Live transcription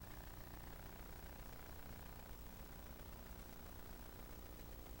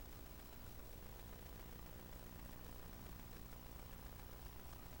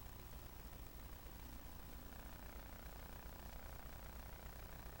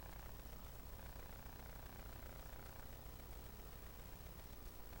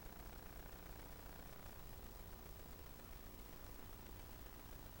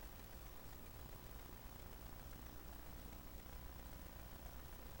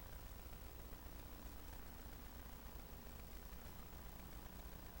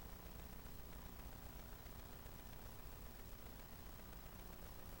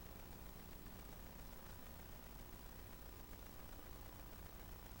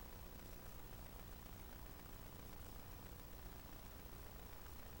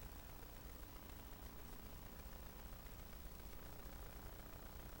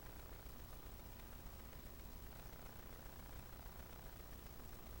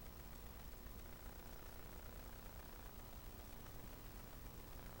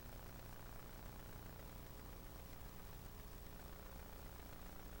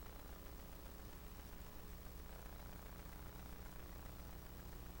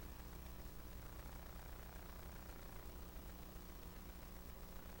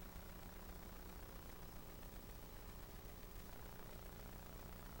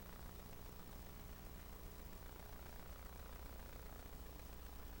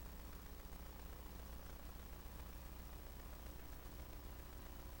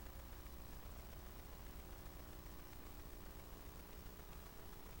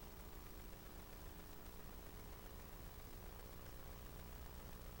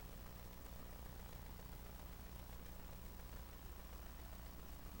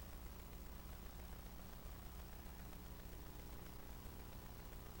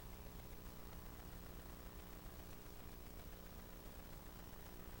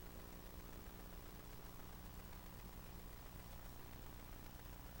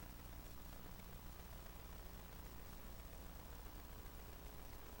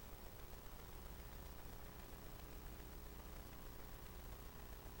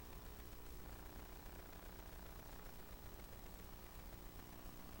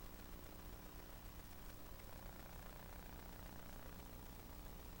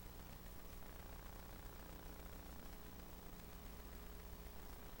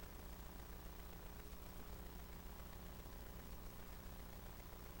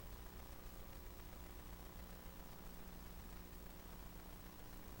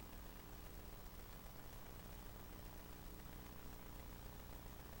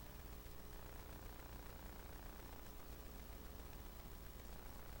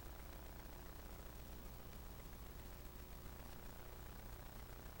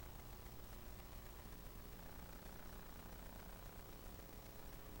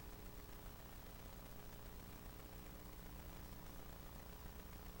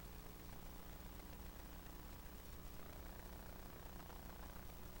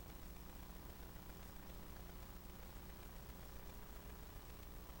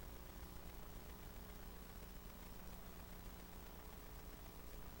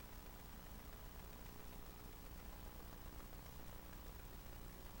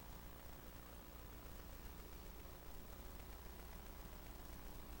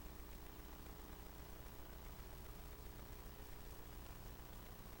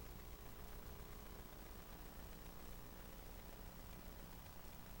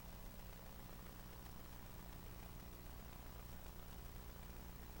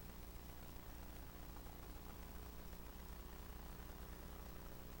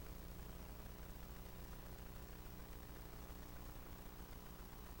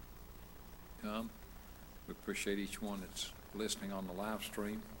Appreciate each one that's listening on the live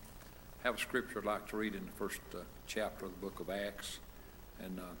stream. I have a scripture I'd like to read in the first chapter of the book of Acts.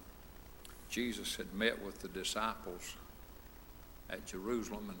 And Jesus had met with the disciples at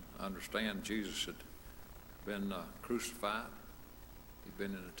Jerusalem, and I understand Jesus had been crucified. He'd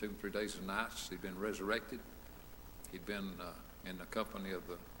been in the tomb 3 days and nights. He'd been resurrected. He'd been in the company of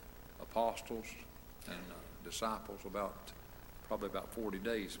the apostles and disciples probably about 40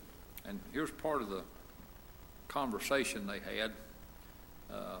 days. And here's part of the conversation they had.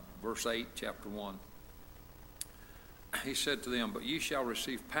 Verse 8, chapter 1. He said to them, "But ye shall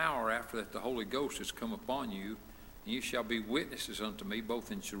receive power after that the Holy Ghost is come upon you, and ye shall be witnesses unto me both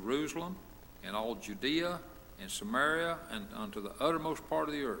in Jerusalem and all Judea and Samaria and unto the uttermost part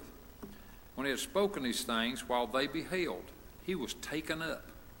of the earth." When he had spoken these things, while they beheld, he was taken up,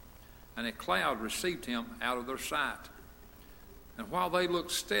 and a cloud received him out of their sight. And while they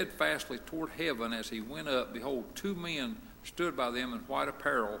looked steadfastly toward heaven as he went up, behold, 2 men stood by them in white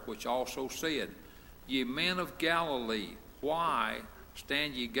apparel, which also said, "Ye men of Galilee, why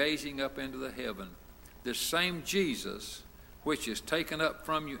stand ye gazing up into the heaven? This same Jesus, which is taken up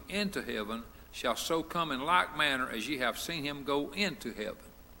from you into heaven, shall so come in like manner as ye have seen him go into heaven."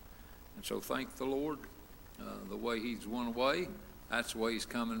 And so thank the Lord, the way he's went away, that's the way he's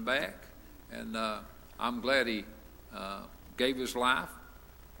coming back. And I'm glad he gave his life,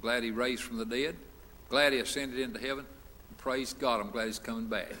 glad he raised from the dead, glad he ascended into heaven. Praise God, I'm glad he's coming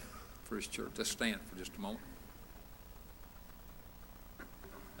back for his church. Let's stand for just a moment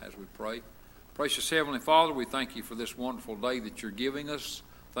as we pray. Precious Heavenly Father, we thank you for this wonderful day that you're giving us.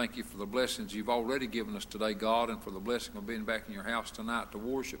 Thank you for the blessings you've already given us today, God, and for the blessing of being back in your house tonight to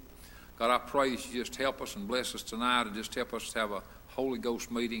worship. God, I pray that you just help us and bless us tonight, and just help us to have a Holy Ghost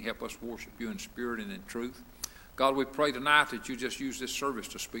meeting. Help us worship you in spirit and in truth. God, we pray tonight that you just use this service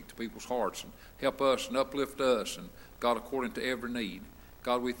to speak to people's hearts and help us and uplift us, and God, according to every need.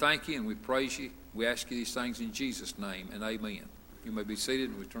 God, we thank you and we praise you. We ask you these things in Jesus' name, and amen. You may be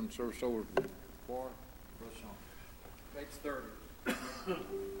seated, and we turn the service over to Flora. Page 30.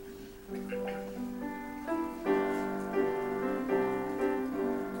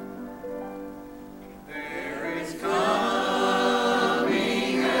 There is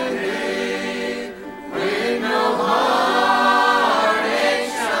coming a day when no heartache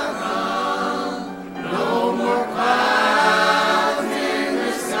shall come, no more clouds in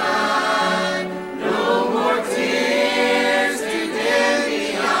the sky, no more tears to dim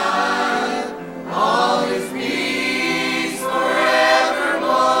the eye. All is peace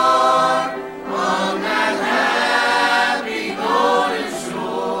forevermore.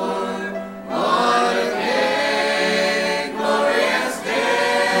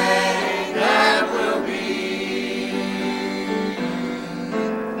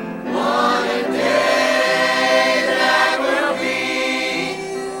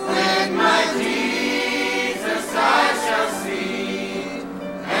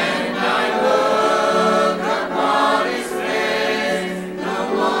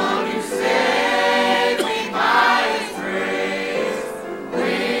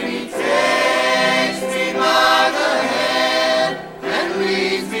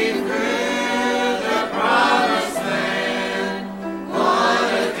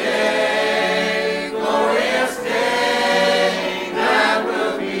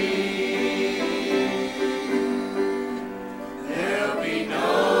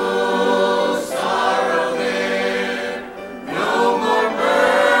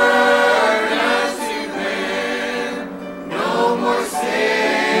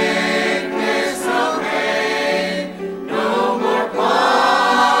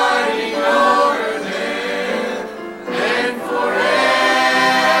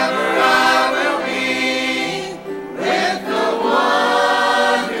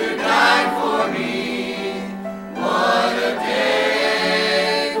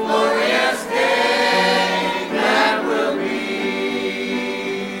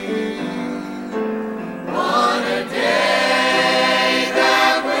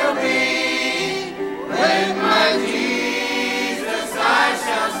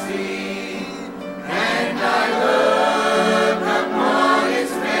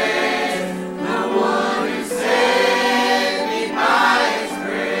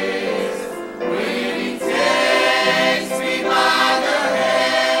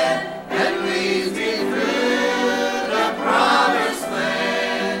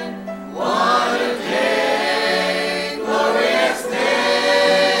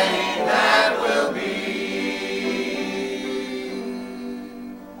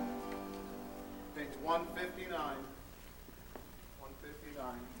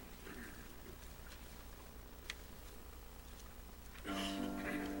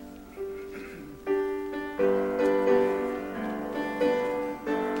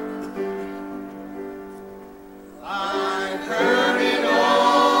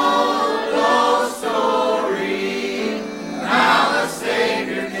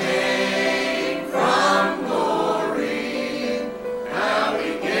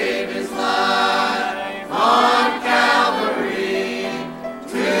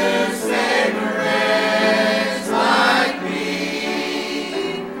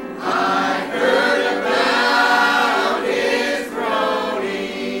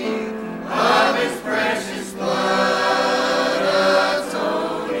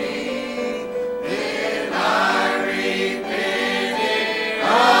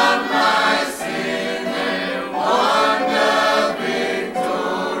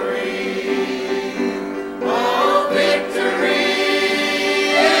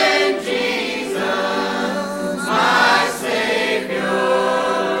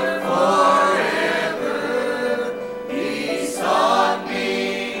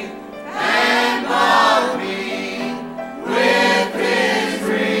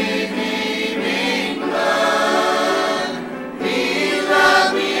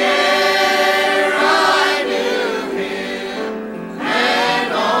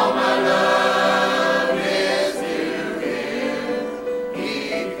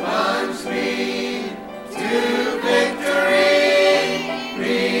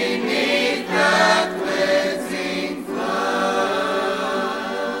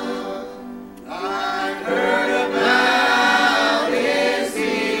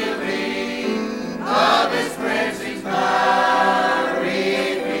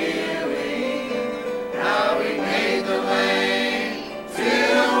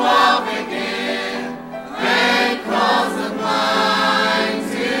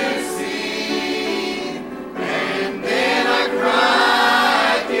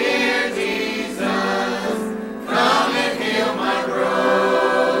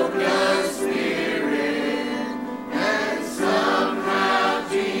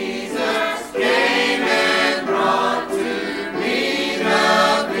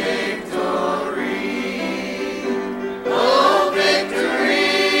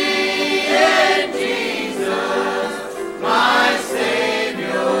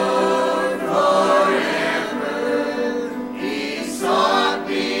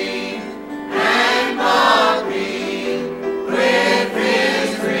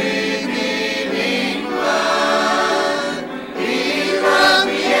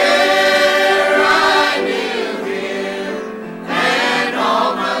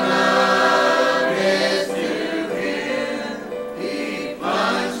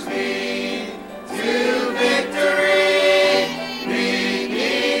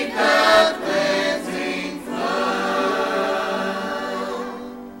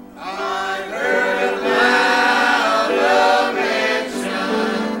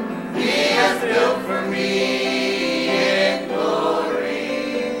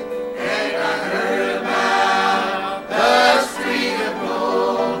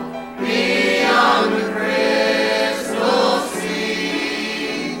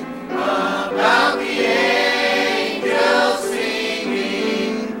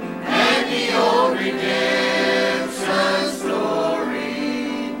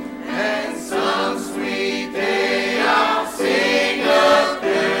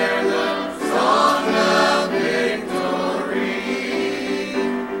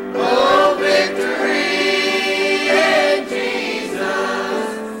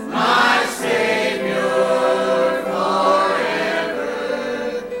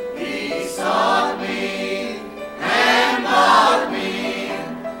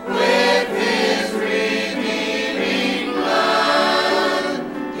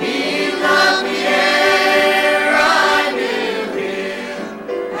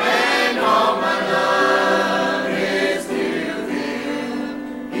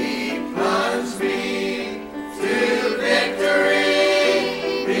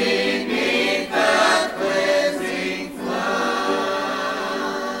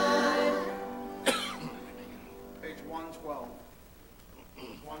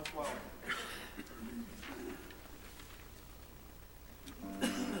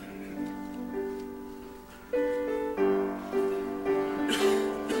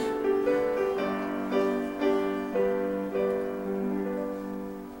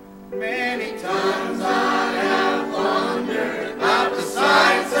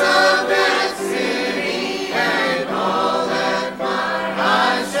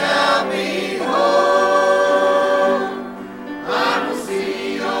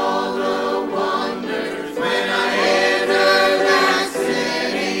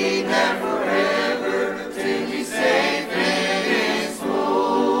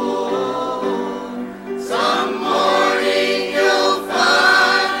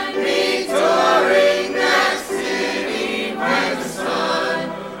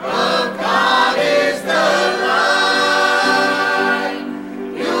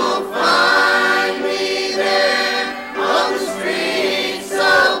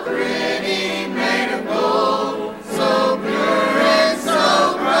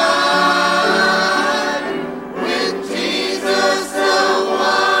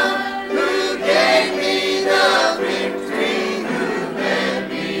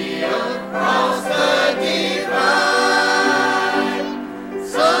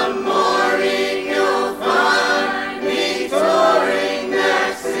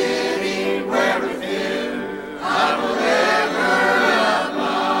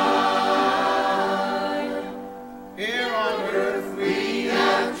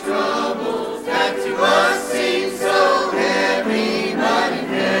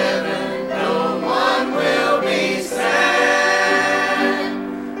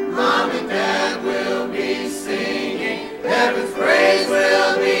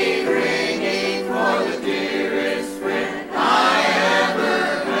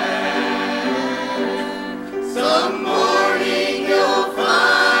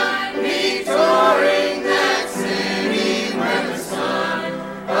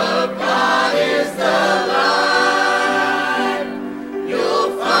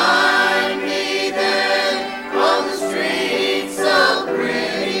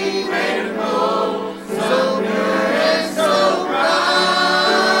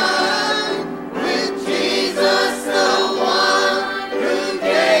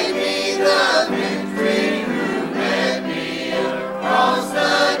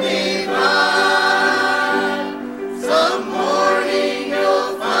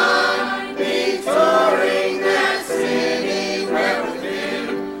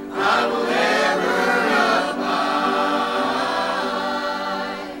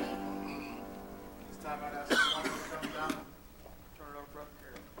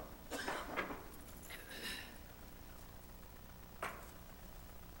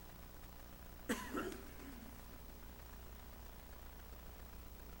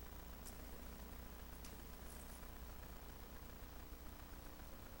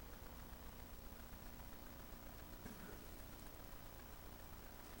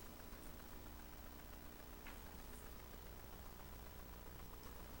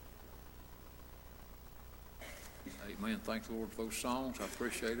 Amen. Thank the Lord for those songs. I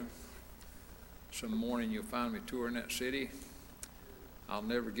appreciate them. Some morning you'll find me touring that city. I'll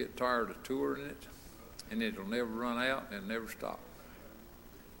never get tired of touring it, and it'll never run out and never stop.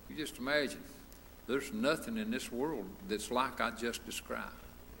 You just imagine, there's nothing in this world that's like I just described,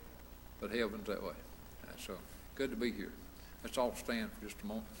 but heaven's that way. So good to be here. Let's all stand for just a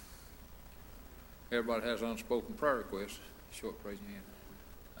moment. Everybody has unspoken prayer requests. Show up, raise your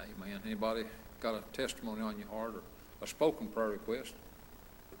hand. Amen. Anybody got a testimony on your heart or a spoken prayer request?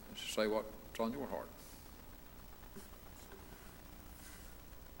 Just say what's on your heart.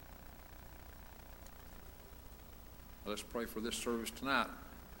 Let's pray for this service tonight,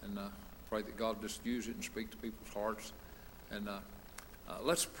 and pray that God just use it and speak to people's hearts. And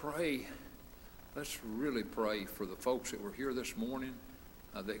let's pray. Let's really pray for the folks that were here this morning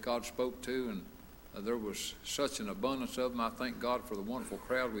that God spoke to, and there was such an abundance of them. I thank God for the wonderful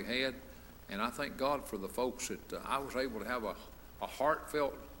crowd we had, and I thank God for the folks that I was able to have a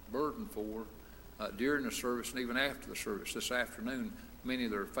heartfelt burden for during the service and even after the service. This afternoon, many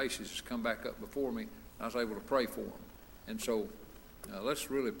of their faces has come back up before me, and I was able to pray for them. And so let's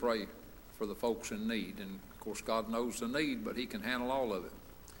really pray for the folks in need. And, of course, God knows the need, but he can handle all of it.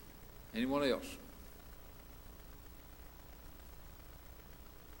 Anyone else?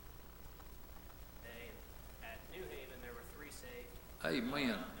 At New Haven, there were 3 saved.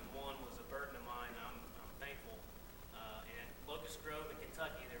 Amen. And one was a burden of mine. I'm thankful. In Locust Grove in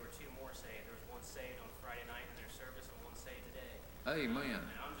Kentucky, there were 2 more saved. There was one saved on Friday night in their service and one saved today. Amen.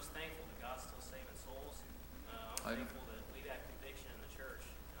 And I'm just thankful that God's still saving souls. I'm thankful that we got conviction in the church.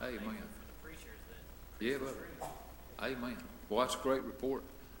 I'm Amen. thankful for the preachers that Yeah, preach the brother. truth. Amen. Well, that's a great report.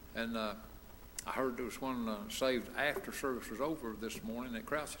 And I heard there was one saved after service was over this morning at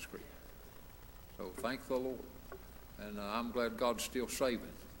Crouches Creek. So thank the Lord. And I'm glad God's still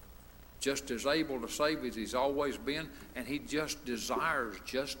saving. Just as able to save as he's always been, and he just desires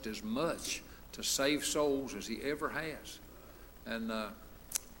just as much to save souls as he ever has. And,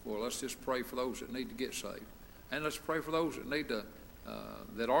 well, let's just pray for those that need to get saved. And let's pray for those that need to,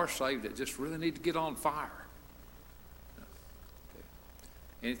 that are saved, that just really need to get on fire.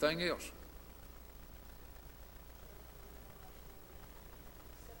 Okay. Anything else?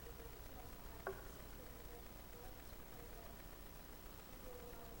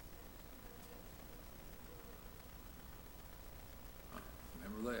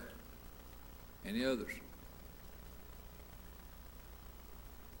 Remember that. Any others?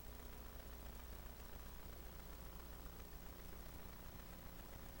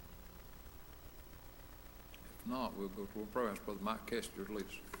 If not, we'll go to a prayer. Brother Mike Kester, lead us.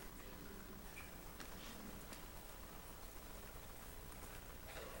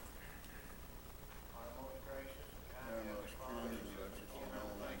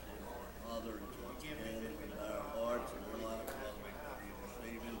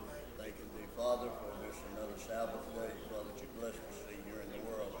 Father, for this another Sabbath day, Father, that you bless us to see here in the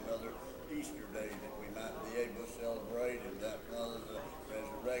world, another Easter day that we might be able to celebrate, and that, Father, the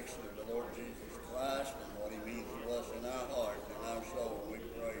resurrection of the Lord Jesus Christ and what he means to us in our hearts and our soul. We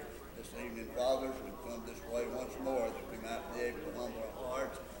pray this evening, Father, as we come this way once more, that we might be able to humble our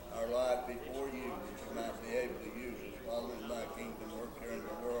hearts, our life before you, that you might be able to use us, Father, in thy kingdom work here in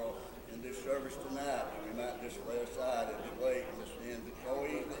the world. In this service tonight, that we might just lay aside and weight and the sins that so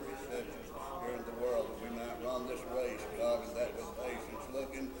easily beset us here in the world, that we might run this race, God, and that with patience,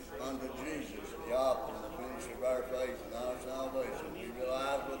 looking unto Jesus, the author and the finisher of our faith and our salvation. We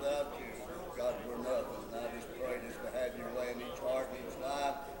realize without you, God, we're nothing. And I just pray just to have your way in each heart and each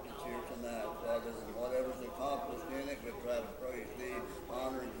life that's here tonight, Father, and whatever's accomplished in it, we try to praise thee,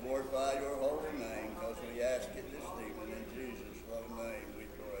 honor and glorify your holy name, because we ask it this evening in Jesus' holy name we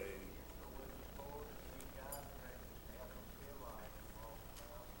pray.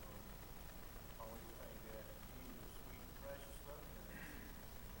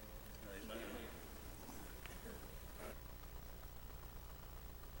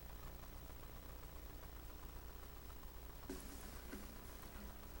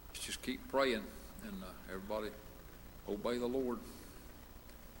 Let's just keep praying, and everybody obey the Lord.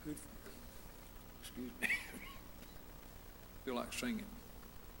 Good. Excuse me. Feel like singing.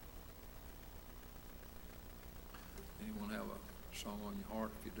 Anyone have a song on your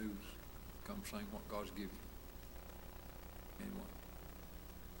heart? If you do, come sing what God's given you. Anyone?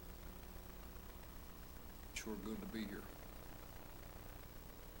 Sure good to be here.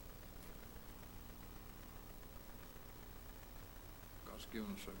 God's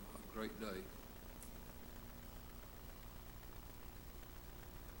given us a great day.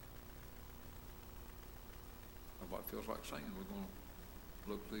 Nobody feels like singing. We're going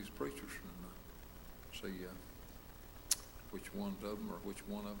to look at these preachers and see which ones of them or which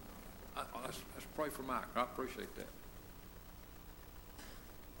one of them. Let's pray for Mike. I appreciate that.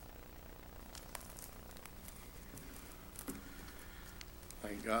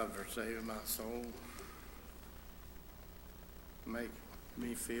 Thank God for saving my soul. Make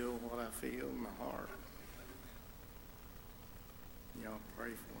me feel what I feel in my heart. Y'all pray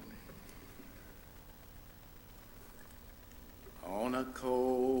for me. On a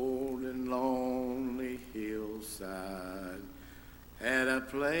cold and lonely hillside, at a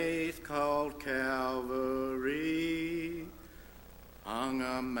place called Calvary, hung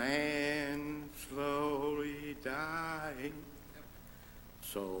a man slowly dying,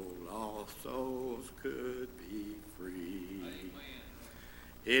 so lost souls could be free. Amen.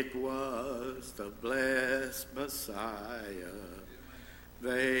 It was the blessed Messiah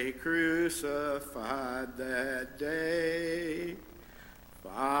they crucified that day.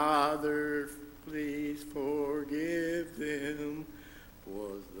 Father, please forgive them,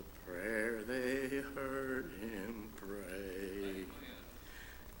 was the prayer they heard him pray. Amen.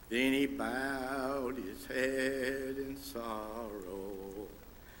 Then he bowed his head in sorrow.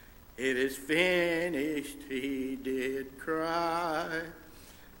 It is finished, he did cry,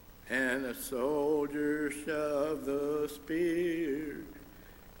 and a soldier shoved the spear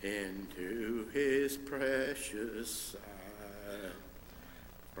into his precious side.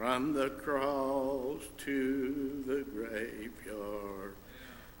 From the cross to the graveyard,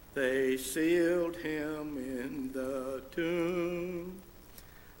 they sealed him in the tomb.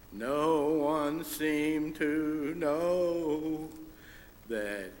 No one seemed to know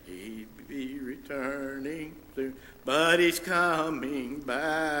that he'd be returning soon, but he's coming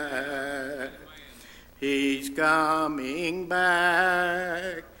back. He's coming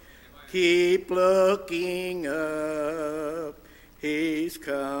back. Keep looking up. He's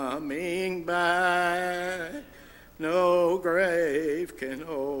coming back. No grave can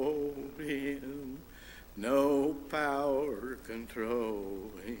hold him. No power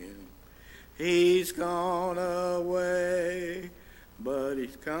control him. He's gone away, but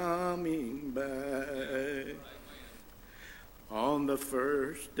he's coming back. On the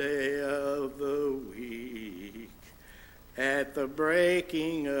first day of the week, at the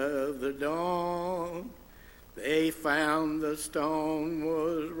breaking of the dawn, they found the stone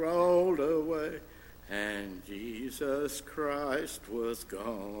was rolled away, and Jesus Christ was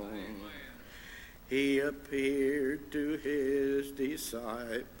gone. Amen. He appeared to his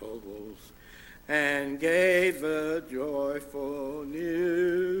disciples and gave the joyful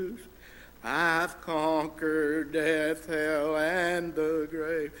news. I've conquered death, hell, and the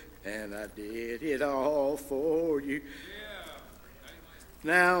grave, and I did it all for you. Yeah.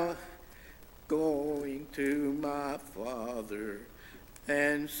 Now, going to my Father,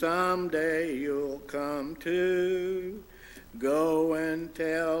 and someday you'll come too. Go and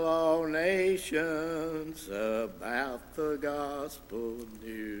tell all nations about the gospel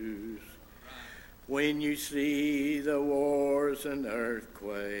news. When you see the wars and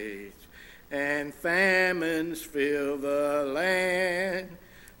earthquakes and famines fill the land,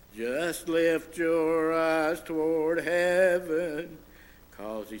 just lift your eyes toward heaven,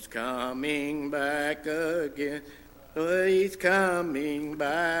 'cause he's coming back again. He's coming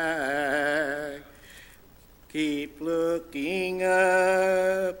back. Keep looking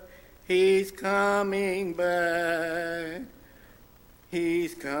up. He's coming back.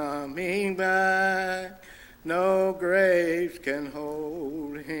 He's coming back. No graves can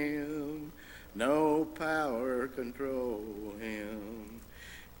hold him. No power control him.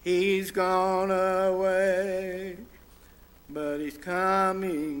 He's gone away, but he's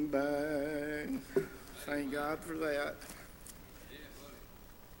coming back. Thank God for that.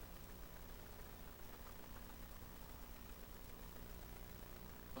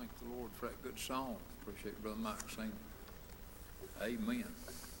 Thank the Lord for that good song. Appreciate Brother Mike singing. Amen.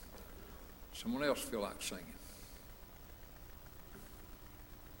 Someone else feel like singing?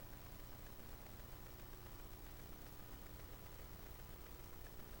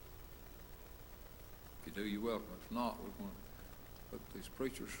 If you do, you're welcome. If not, we're going to look at these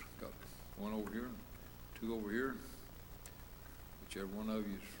preachers. Got one over here and two over here. Whichever one of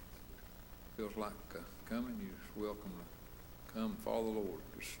you feels like coming, you're welcome to come and follow the Lord.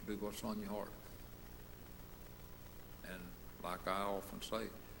 Just do what's on your heart. And like I often say,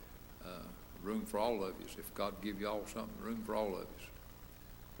 room for all of you. If God give you all something, room for all of you.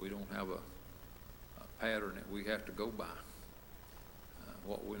 We don't have a pattern that we have to go by.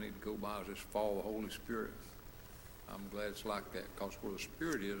 What we need to go by is just follow the Holy Spirit. I'm glad it's like that, because where the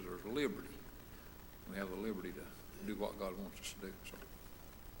Spirit is, there's liberty. We have the liberty to do what God wants us to do. So,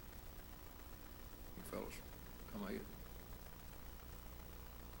 you fellas, come ahead.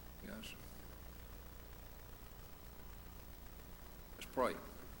 pray.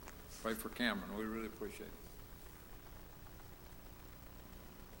 Pray for Cameron. We really appreciate it.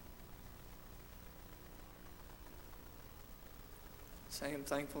 Say I'm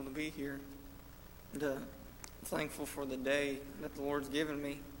thankful to be here. And, I'm thankful for the day that the Lord's given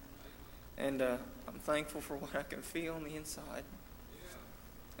me. And I'm thankful for what I can feel on the inside.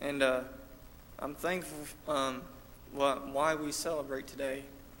 And I'm thankful why we celebrate today.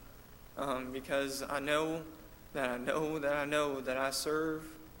 Because I know that I serve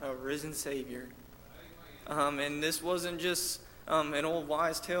a risen Savior. And this wasn't just an old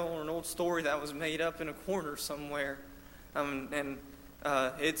wise tale or an old story that was made up in a corner somewhere.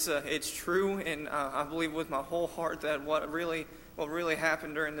 It's true, and I believe with my whole heart that what really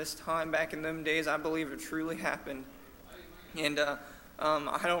happened during this time back in them days, I believe it truly happened. And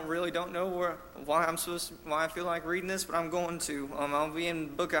I don't know why I feel like reading this, but I'm going to. I'll be in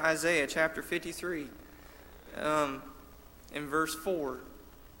the book of Isaiah, chapter 53, in verse 4.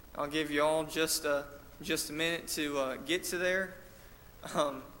 I'll give you all just a minute to get to there.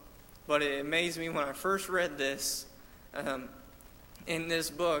 But it amazed me when I first read this. In this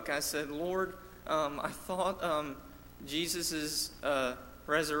book, I said, Lord, I thought Jesus'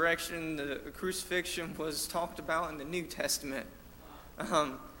 resurrection, the crucifixion, was talked about in the New Testament.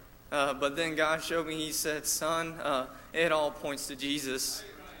 But then God showed me, He said, son, it all points to Jesus.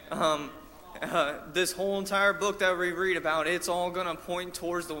 This whole entire book that we read about, it's all going to point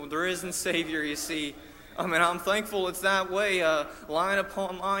towards the risen Savior, you see. And I'm thankful it's that way, line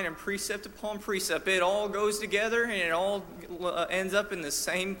upon line and precept upon precept. It all goes together and it all ends up in the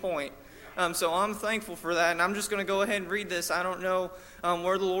same point. So I'm thankful for that, and I'm just going to go ahead and read this. I don't know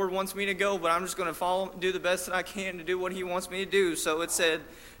where the Lord wants me to go, but I'm just going to do the best that I can to do what He wants me to do. So it said,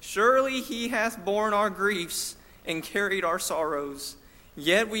 surely He hath borne our griefs and carried our sorrows.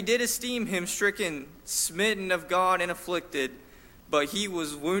 Yet we did esteem Him stricken, smitten of God, and afflicted. But He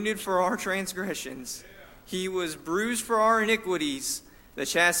was wounded for our transgressions. He was bruised for our iniquities. The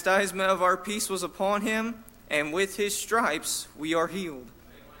chastisement of our peace was upon Him, and with His stripes we are healed.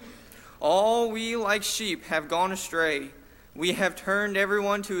 All we like sheep have gone astray. We have turned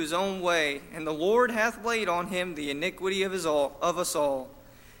everyone to his own way, and the Lord hath laid on Him the iniquity of us all.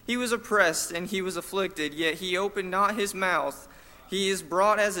 He was oppressed, and He was afflicted, yet He opened not His mouth. He is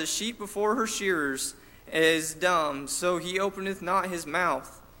brought as a sheep before her shearers, as dumb, so He openeth not His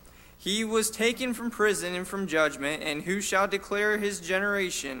mouth. He was taken from prison and from judgment, and who shall declare His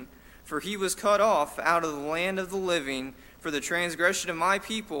generation? For He was cut off out of the land of the living. For the transgression of my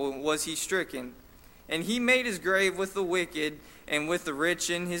people was He stricken. And He made His grave with the wicked and with the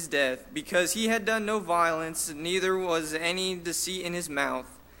rich in His death, because He had done no violence, neither was any deceit in His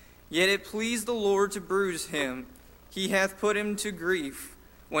mouth. Yet it pleased the Lord to bruise Him. He hath put Him to grief.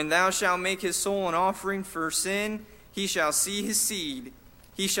 When thou shalt make His soul an offering for sin, He shall see His seed.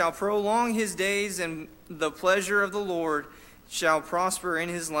 He shall prolong His days, and the pleasure of the Lord shall prosper in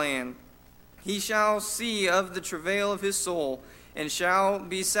His land. He shall see of the travail of His soul, and shall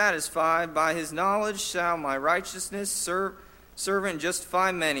be satisfied. By His knowledge shall my righteousness servant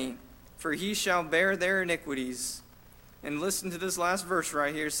justify many, for He shall bear their iniquities. And listen to this last verse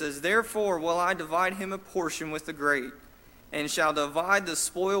right here. It says, therefore will I divide him a portion with the great, and shall divide the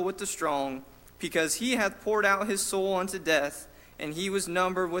spoil with the strong, because he hath poured out his soul unto death, and he was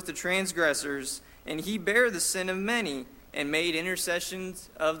numbered with the transgressors, and he bare the sin of many, and made intercessions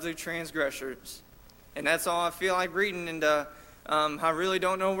of the transgressors. And that's all I feel like reading, and I really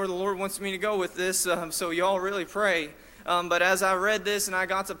don't know where the Lord wants me to go with this, so y'all really pray. But as I read this and I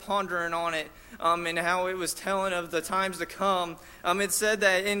got to pondering on it, and how it was telling of the times to come, it said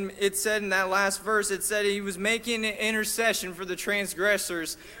in that last verse, it said He was making an intercession for the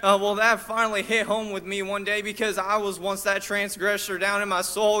transgressors. Well, that finally hit home with me one day, because I was once that transgressor down in my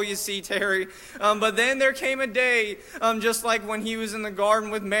soul, you see, Terry. But then there came a day, just like when He was in the garden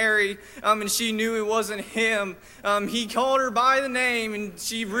with Mary, and she knew it wasn't Him. He called her by the name, and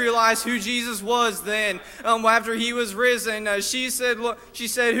she realized who Jesus was then. After He was risen, she said,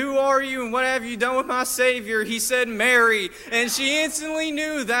 who are you, and what have you done with my Savior? He said, Mary. And she instantly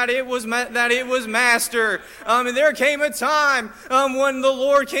knew that it was Master. And there came a time when the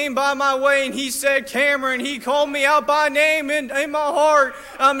Lord came by my way, and He said, Cameron. He called me out by name in my heart.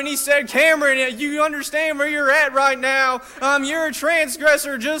 And He said, Cameron, you understand where you're at right now. You're a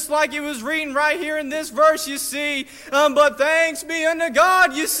transgressor, just like it was reading right here in this verse, you see. But thanks be unto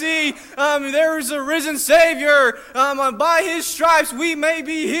God, you see. There is a risen Savior. by His stripes we may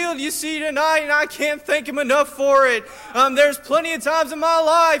be healed, you see, tonight, and I can't thank Him enough for it. There's plenty of times in my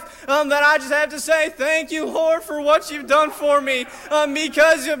life that I just have to say, thank you, Lord, for what You've done for me.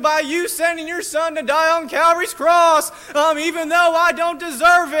 Because by You sending Your Son to die on Calvary's cross, even though I don't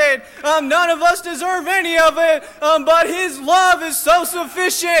deserve it, none of us deserve any of it, but His love is so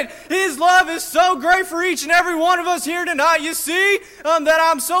sufficient. His love is so great for each and every one of us here tonight, you see, that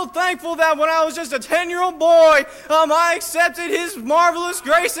I'm so thankful that when I was just a 10-year-old boy, I accepted His marvelous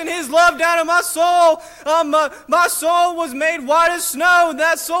grace and His love down in my soul. My soul was made white as snow, and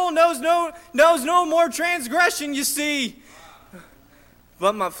that soul knows no more transgression, you see.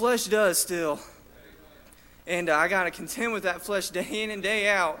 But my flesh does still. And I got to contend with that flesh day in and day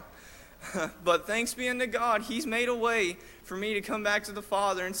out. But thanks be unto God, He's made a way for me to come back to the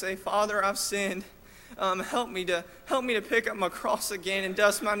Father and say, Father, I've sinned. Help me to pick up my cross again and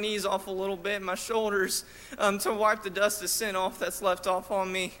dust my knees off a little bit, my shoulders, to wipe the dust of sin off that's left off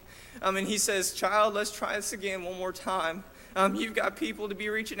on me. And He says, child, let's try this again one more time. You've got people to be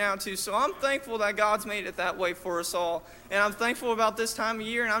reaching out to. So I'm thankful that God's made it that way for us all. And I'm thankful about this time of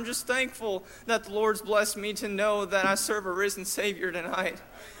year. And I'm just thankful that the Lord's blessed me to know that I serve a risen Savior tonight.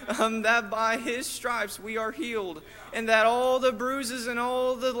 That by His stripes we are healed. And that all the bruises and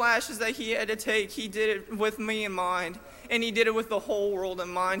all the lashes that He had to take, He did it with me in mind. And He did it with the whole world in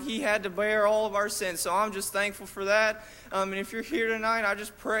mind. He had to bear all of our sins. So I'm just thankful for that. And if you're here tonight, I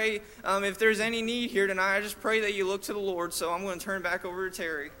just pray, if there's any need here tonight, I just pray that you look to the Lord. So I'm going to turn it back over to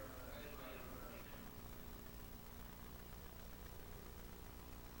Terry.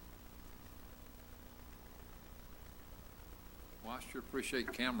 Well, I sure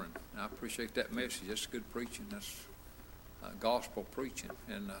appreciate Cameron. I appreciate that message. That's good preaching. That's gospel preaching.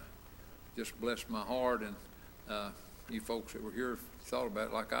 And just blessed my heart. And you folks that were here thought about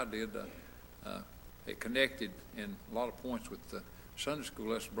it like I did. It connected in a lot of points with the Sunday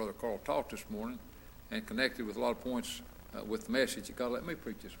school lesson Brother Carl taught this morning, and connected with a lot of points with the message that God let me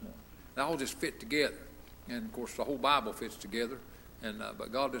preach this morning. They all just fit together. And, of course, the whole Bible fits together. And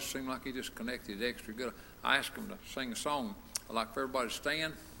but God just seemed like He just connected it extra good. I asked Him to sing a song. I'd like for everybody to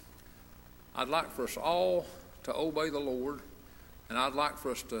stand. I'd like for us all to obey the Lord, and I'd like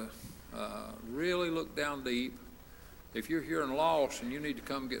for us to really look down deep. If you're here and lost and you need to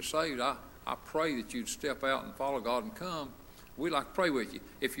come get saved, I pray that you'd step out and follow God and come. We'd like to pray with you.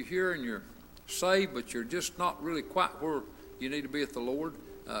 If you're here and you're saved, but you're just not really quite where you need to be at the Lord,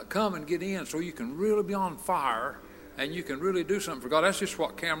 come and get in so you can really be on fire and you can really do something for God. That's just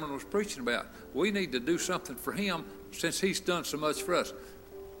what Cameron was preaching about. We need to do something for Him since He's done so much for us.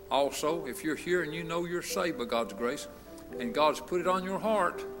 Also, if you're here and you know you're saved by God's grace and God's put it on your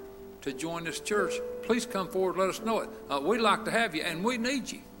heart to join this church, please come forward and let us know it. We'd like to have you, and we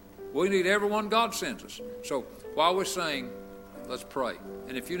need you. We need everyone God sends us. So while we sing, let's pray.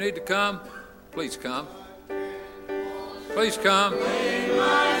 And if you need to come, please come. Please come.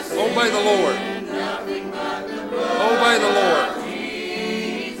 Obey the Lord. Obey the Lord.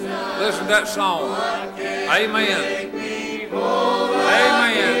 Listen to that song. Amen.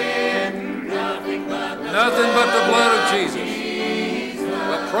 Amen. Nothing but the blood of Jesus.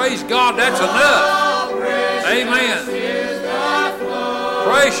 But praise God, that's enough. Amen.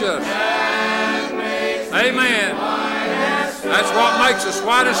 Precious. Amen. That's what makes us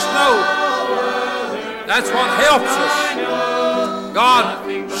white as snow. That's what helps us.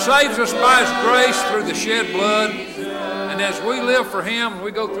 God saves us by His grace through the shed blood. And as we live for Him and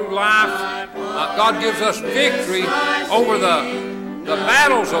we go through life, God gives us victory over the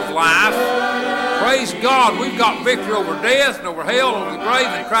battles of life. Praise God, we've got victory over death and over hell and over the grave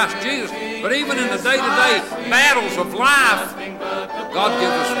in Christ Jesus. But even in the day-to-day battles of life, God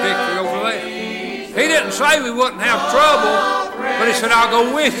gives us victory over that. He didn't say we wouldn't have trouble, but He said, I'll go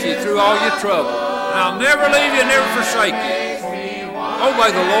with you through all your trouble. And I'll never leave you, never forsake you.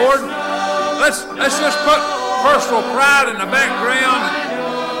 Obey the Lord. Let's just put personal pride in the background,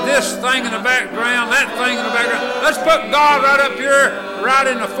 this thing in the background, that thing in the background. Let's put God right up here, right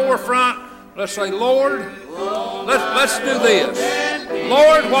in the forefront. Let's say, Lord, let's do this.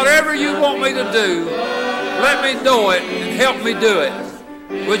 Lord, whatever you want me to do, let me do it and help me do it.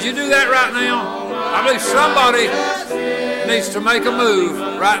 Would you do that right now? I believe somebody needs to make a move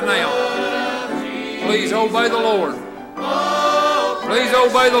right now. Please obey the Lord. Please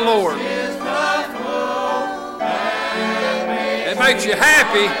obey the Lord. It makes you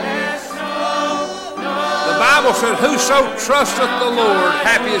happy. The Bible said, whoso trusteth the Lord,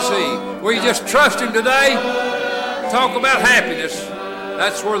 happy is he. Will you just trust Him today? Talk about happiness.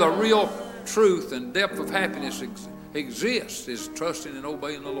 That's where the real truth and depth of happiness exists, is trusting and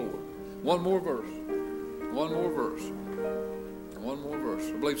obeying the Lord. One more verse. One more verse. One more verse.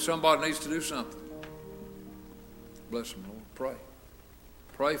 I believe somebody needs to do something. Bless them, Lord. Pray.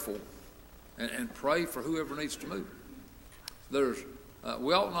 Pray for them. And pray for whoever needs to move.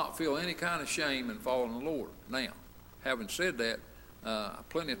 We ought not feel any kind of shame in following the Lord. Now, having said that,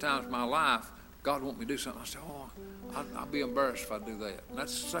 plenty of times in my life, God want me to do something. I say, I'd be embarrassed if I do that. And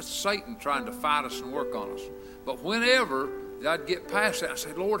that's Satan trying to fight us and work on us. But whenever I'd get past that, I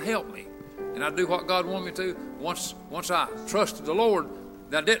say, Lord, help me. And I'd do what God wanted me to. Once I trusted the Lord,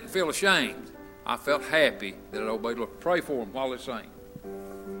 I didn't feel ashamed. I felt happy that I obeyed the Lord. Pray for them while they sing.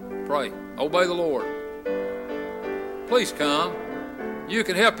 Pray. Obey the Lord. Please come. You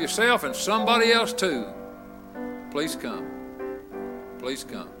can help yourself and somebody else too. Please come. Please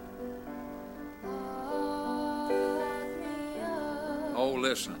come. Oh,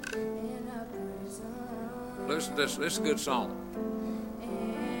 listen. Listen to this. This is a good song.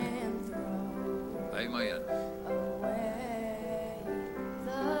 Amen.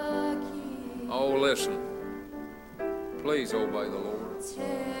 Oh, listen. Please obey the Lord.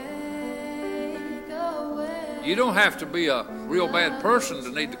 You don't have to be a real bad person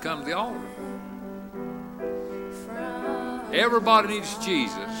to need to come to the altar. Everybody needs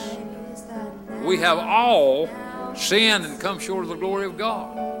Jesus. We have all sinned and come short of the glory of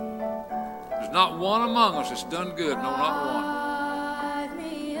God. There's not one among us that's done good. No, not one.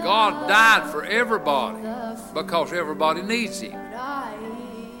 God died for everybody because everybody needs Him.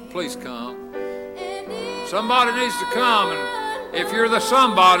 Please come. Somebody needs to come, and if you're the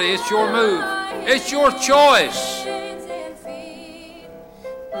somebody, it's your move. It's your choice.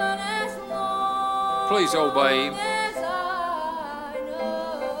 Please obey Him.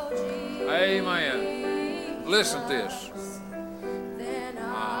 Amen. Listen to this.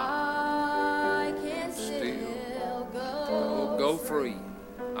 Go free.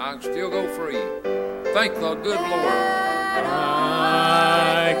 I can still go free. Thank the good Lord.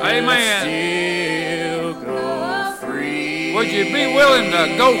 Amen. Still go free. Would you be willing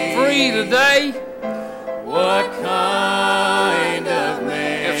to go free today? What kind of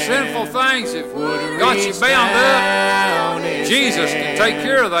man? If sinful things have got you bound up, Jesus can take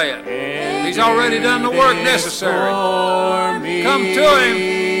care of that. He's already done the work necessary. Come to Him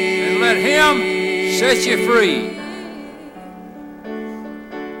and let Him set you free.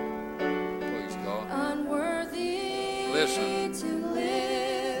 Please, God. Listen.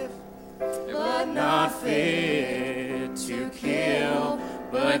 Not fit to kill,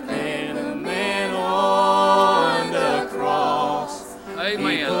 but then the man on the cross,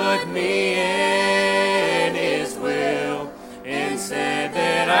 Amen. He put me in His will and said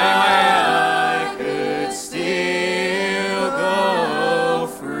that I could still go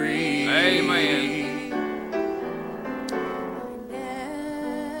free. Amen. I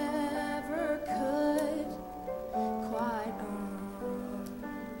never could quite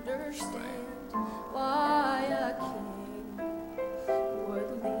understand why a king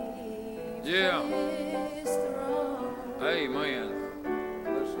would leave his throne Amen.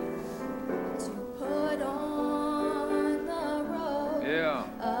 Listen. to put on the robe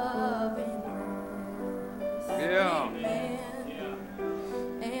of an earthly man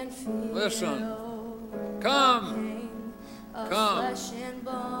and feel Listen. the Come. pain of Come. flesh and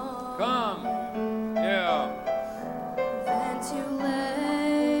bone. Come. Yeah. Then to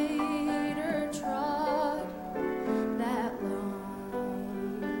later trod that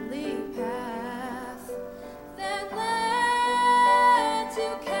lonely path that led to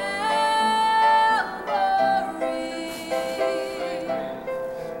Calvary.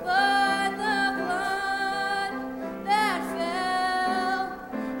 But the blood that fell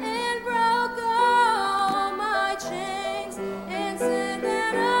and broke all my chains and said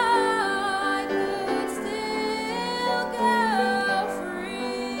that I could still go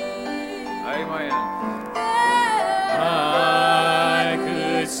free. Amen. I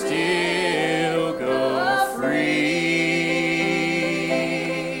could still go free.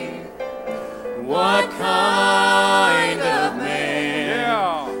 What kind of man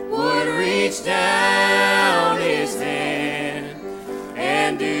Yeah. would reach down his hand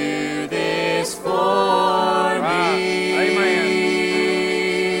and do this for me? Amen.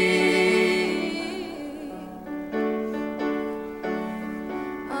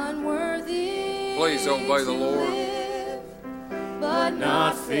 Unworthy Please obey the Lord. but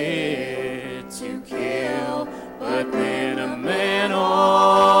Not fit to kill, but then a man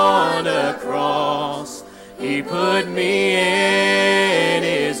on a cross, He put me in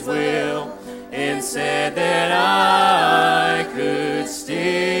His will and said that I could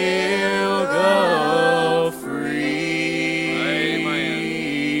still go free.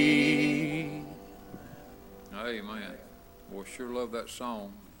 Amen. sure love that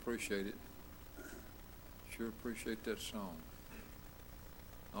song. Appreciate it. Sure appreciate that song.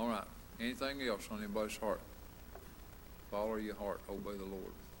 All right. Anything else on anybody's heart? Follow your heart. Obey the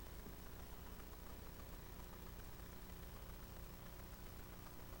Lord.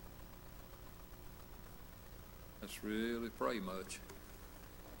 Let's really pray much.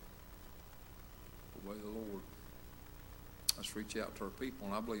 Obey the Lord. Let's reach out to our people,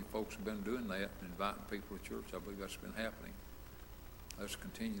 and I believe folks have been doing that, inviting people to church. I believe that's been happening. Let's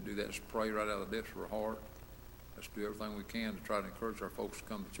continue to do that. Let's pray right out of the depths of our heart. Let's do everything we can to try to encourage our folks to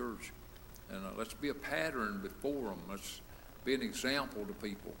come to church. And let's be a pattern before them. Let's be an example to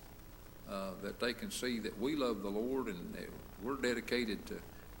people that they can see that we love the Lord and we're dedicated to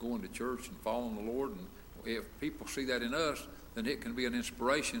going to church and following the Lord. And if people see that in us, then it can be an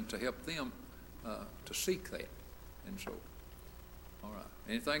inspiration to help them to seek that. And so, all right.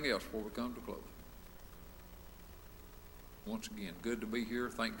 Anything else before we come to close? Once again, good to be here.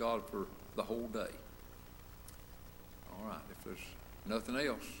 Thank God for the whole day. All right. If there's nothing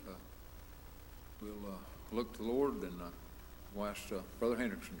else, we'll look to the Lord and we'll ask Brother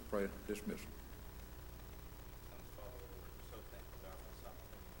Hendrickson to pray dismissal.